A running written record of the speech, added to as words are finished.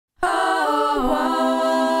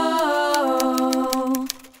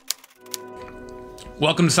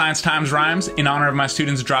Welcome to Science Times Rhymes in honor of my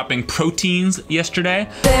students dropping proteins yesterday.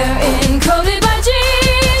 They're encoded by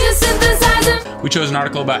genes to synthesize them. We chose an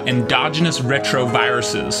article about endogenous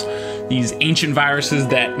retroviruses, these ancient viruses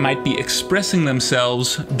that might be expressing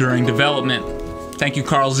themselves during development. Thank you,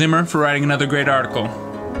 Carl Zimmer, for writing another great article.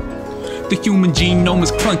 The human genome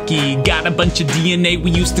is clunky, got a bunch of DNA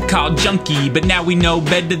we used to call junky, but now we know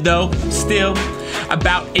better though. Still,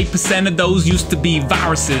 about 8% of those used to be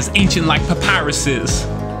viruses, ancient like papyruses.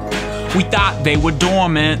 We thought they were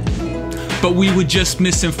dormant, but we were just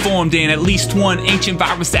misinformed, and at least one ancient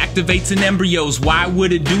virus activates in embryos. Why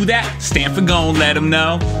would it do that? Stanford gon' let them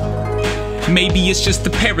know. Maybe it's just a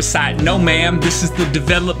parasite. No ma'am, this is the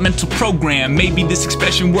developmental program. Maybe this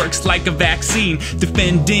expression works like a vaccine,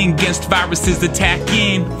 defending against viruses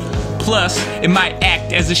attacking. Plus, it might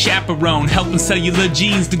act as a chaperone, helping cellular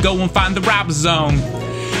genes to go and find the ribosome.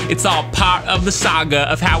 It's all part of the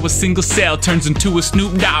saga of how a single cell turns into a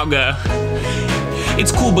Snoop Dogger.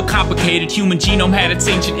 It's cool but complicated. Human genome had its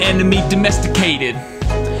ancient enemy domesticated.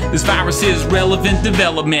 This virus is relevant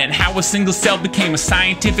development, how a single cell became a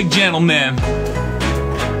scientific gentleman.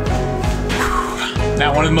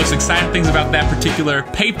 Now, one of the most exciting things about that particular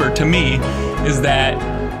paper to me is that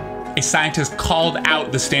a scientist called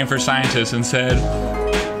out the Stanford scientists and said,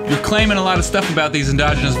 "You're claiming a lot of stuff about these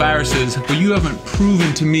endogenous viruses, but you haven't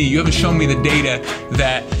proven to me, you haven't shown me the data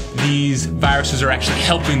that these viruses are actually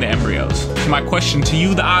helping the embryos." So my question to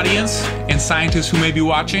you, the audience, and scientists who may be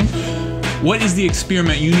watching, what is the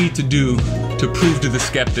experiment you need to do to prove to the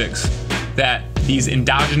skeptics that these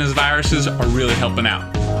endogenous viruses are really helping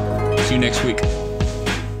out? See you next week.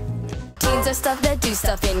 Genes are stuff that do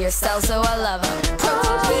stuff in your cells, so I love them.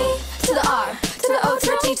 Protein P to the R, to the O, to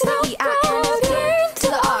the T, to the E-I-N-S. To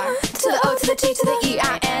the R, to the O, to the T, to the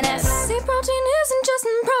E-I-N-S. See, protein isn't just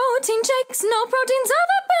in protein shakes. No, proteins are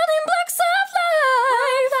the building blocks of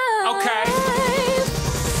life. Okay.